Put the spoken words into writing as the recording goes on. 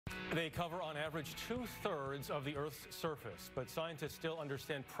They cover on average 2/3 of the Earth's surface, but scientists still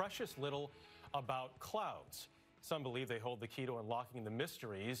understand precious little about clouds. Some believe they hold the key to unlocking the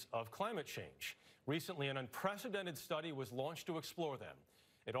mysteries of climate change. Recently, an unprecedented study was launched to explore them.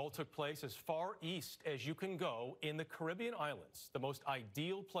 It all took place as far east as you can go in the Caribbean islands, the most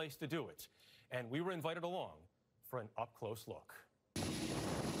ideal place to do it. And we were invited along for an up-close look.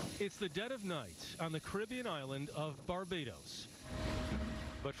 It's the dead of night on the Caribbean island of Barbados.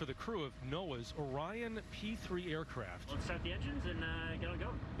 But for the crew of NOAA's Orion P-3 aircraft, let's start the engines and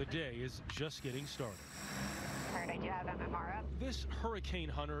go. The day is just getting started. I do have MMR up. This hurricane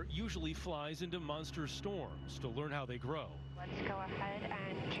hunter usually flies into monster storms to learn how they grow. Let's go ahead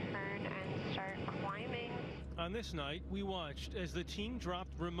and turn and start climbing. On this night, we watched as the team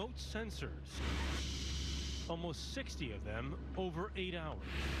dropped remote sensors, almost 60 of them over 8 hours.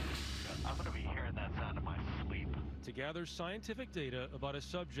 I'm going to be hearing that sound in my sleep. To gather scientific data about a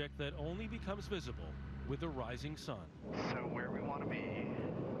subject that only becomes visible with the rising sun. So where we want to be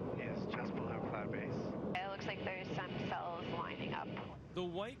is just below cloud base. It looks like there's some cells lining up. The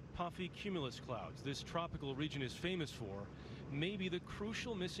white puffy cumulus clouds this tropical region is famous for may be the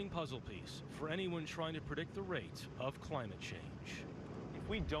crucial missing puzzle piece for anyone trying to predict the rate of climate change. If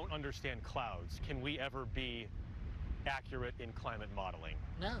we don't understand clouds, can we ever be accurate in climate modeling?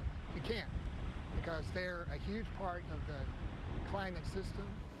 No, you can't, because they're a huge part of the climate system.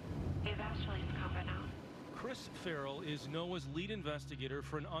 They've actually come out. Chris Farrell is NOAA's lead investigator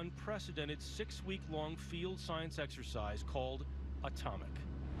for an unprecedented 6-week-long field science exercise called Atomic.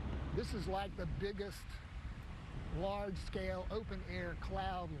 This is like the biggest large-scale open-air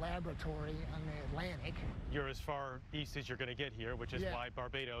cloud laboratory on the Atlantic. You're as far east as you're going to get here, which is why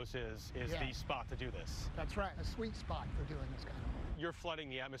Barbados is the spot to do this. That's right, a sweet spot for doing this kind of work. You're flooding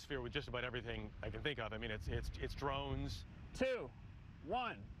the atmosphere with just about everything I can think of. I mean, it's drones. 2,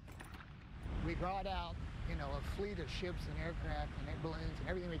 1. We brought out, a fleet of ships and aircraft and balloons and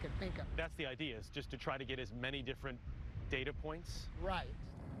everything we could think of. That's the idea, is just to try to get as many different data points. Right.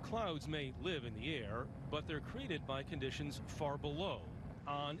 Clouds may live in the air, but they're created by conditions far below,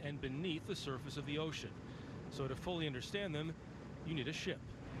 on and beneath the surface of the ocean. So to fully understand them, you need a ship.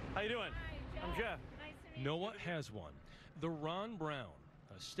 How you doing? Hi, Jeff. I'm Jeff. Nice to meet you. NOAA has one, the Ron Brown,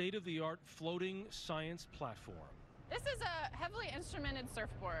 a state-of-the-art floating science platform. This is a heavily instrumented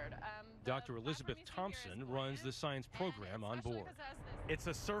surfboard. Dr. Elizabeth Thompson runs the science program on board. It's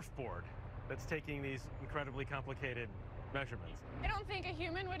a surfboard that's taking these incredibly complicated measurements. I don't think a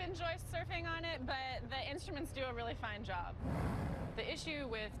human would enjoy surfing on it, but the instruments do a really fine job. The issue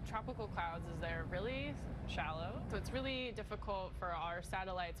with tropical clouds is they're really shallow, so it's really difficult for our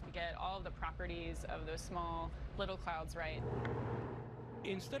satellites to get all of the properties of those small little clouds right.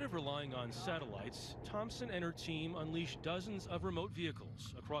 Instead of relying on satellites, Thompson and her team unleashed dozens of remote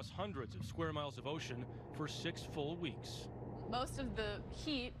vehicles across hundreds of square miles of ocean for 6 full weeks. Most of the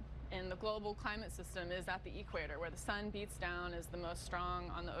heat in the global climate system is at the equator, where the sun beats down, is the most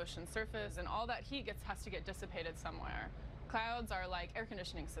strong on the ocean surface, and all that heat has to get dissipated somewhere. Clouds are like air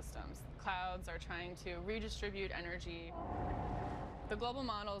conditioning systems. Clouds are trying to redistribute energy. The global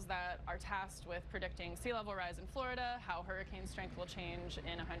models that are tasked with predicting sea level rise in Florida, how hurricane strength will change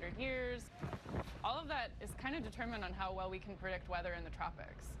in 100 years, all of that is kind of determined on how well we can predict weather in the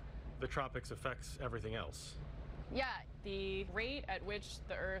tropics. The tropics affects everything else. Yeah, the rate at which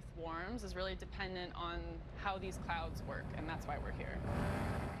the Earth warms is really dependent on how these clouds work, and that's why we're here.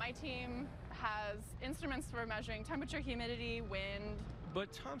 My team has instruments for measuring temperature, humidity, wind.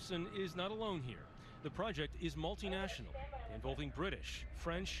 But Thompson is not alone here. The project is multinational, involving British,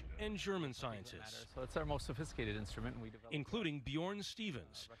 French, and German scientists. So it's our most sophisticated instrument. Including Bjorn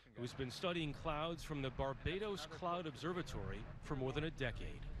Stevens, who's been studying clouds from the Barbados Cloud Observatory for more than a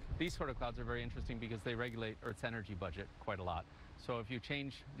decade. These sort of clouds are very interesting because they regulate Earth's energy budget quite a lot. So if you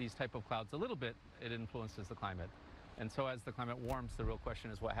change these type of clouds a little bit, it influences the climate. And so as the climate warms, the real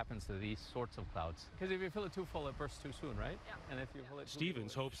question is what happens to these sorts of clouds. Because if you fill it too full, it bursts too soon, right? Yeah. And if you fill it too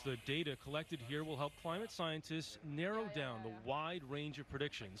Stevens full, hopes the data collected here will help climate scientists narrow down the wide range of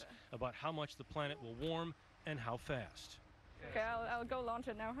predictions about how much the planet will warm and how fast. Okay, I'll go launch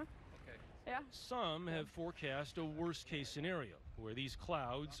it now, huh? Okay. Yeah. Some have forecast a worst-case scenario where these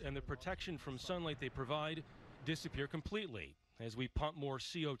clouds and the protection from sunlight they provide disappear completely as we pump more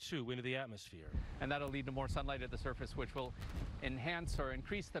CO2 into the atmosphere. And that'll lead to more sunlight at the surface, which will enhance or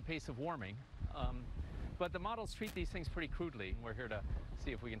increase the pace of warming. But the models treat these things pretty crudely. We're here to see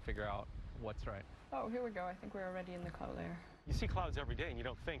if we can figure out what's right. Oh, here we go. I think we're already in the cloud layer. You see clouds every day, and you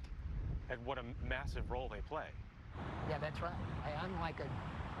don't think at what a massive role they play. Yeah, that's right. Unlike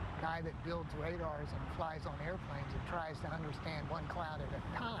a guy that builds radars and flies on airplanes and tries to understand one cloud at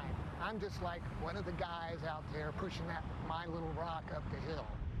a time. I'm just like one of the guys out there pushing that my little rock up the hill.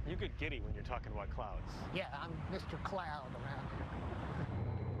 You get giddy when you're talking about clouds. Yeah, I'm Mr. Cloud around here.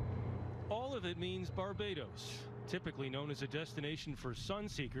 All of it means Barbados, typically known as a destination for sun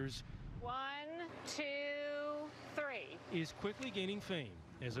seekers, 1, 2, 3. is quickly gaining fame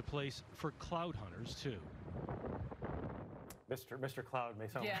as a place for cloud hunters, too. Mr. Cloud may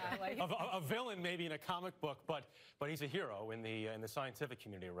sound like a villain maybe in a comic book, but he's a hero in the scientific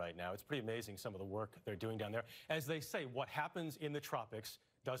community right now. It's pretty amazing some of the work they're doing down there. As they say, what happens in the tropics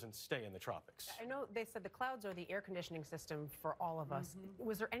doesn't stay in the tropics. I know they said the clouds are the air conditioning system for all of us.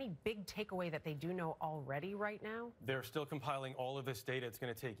 Was there any big takeaway that they do know already right now? They're still compiling all of this data. It's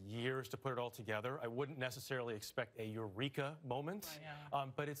going to take years to put it all together. I wouldn't necessarily expect a eureka moment,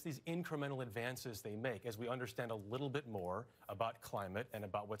 but it's these incremental advances they make as we understand a little bit more about climate and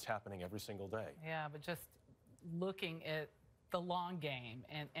about what's happening every single day. Yeah, but just looking at the long game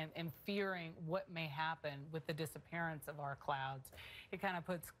and fearing what may happen with the disappearance of our clouds, it kind of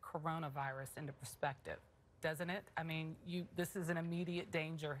puts coronavirus into perspective, doesn't it? I mean, this is an immediate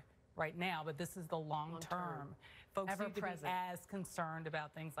danger right now, but this is the long term. Folks need to be as concerned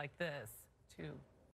about things like this, too.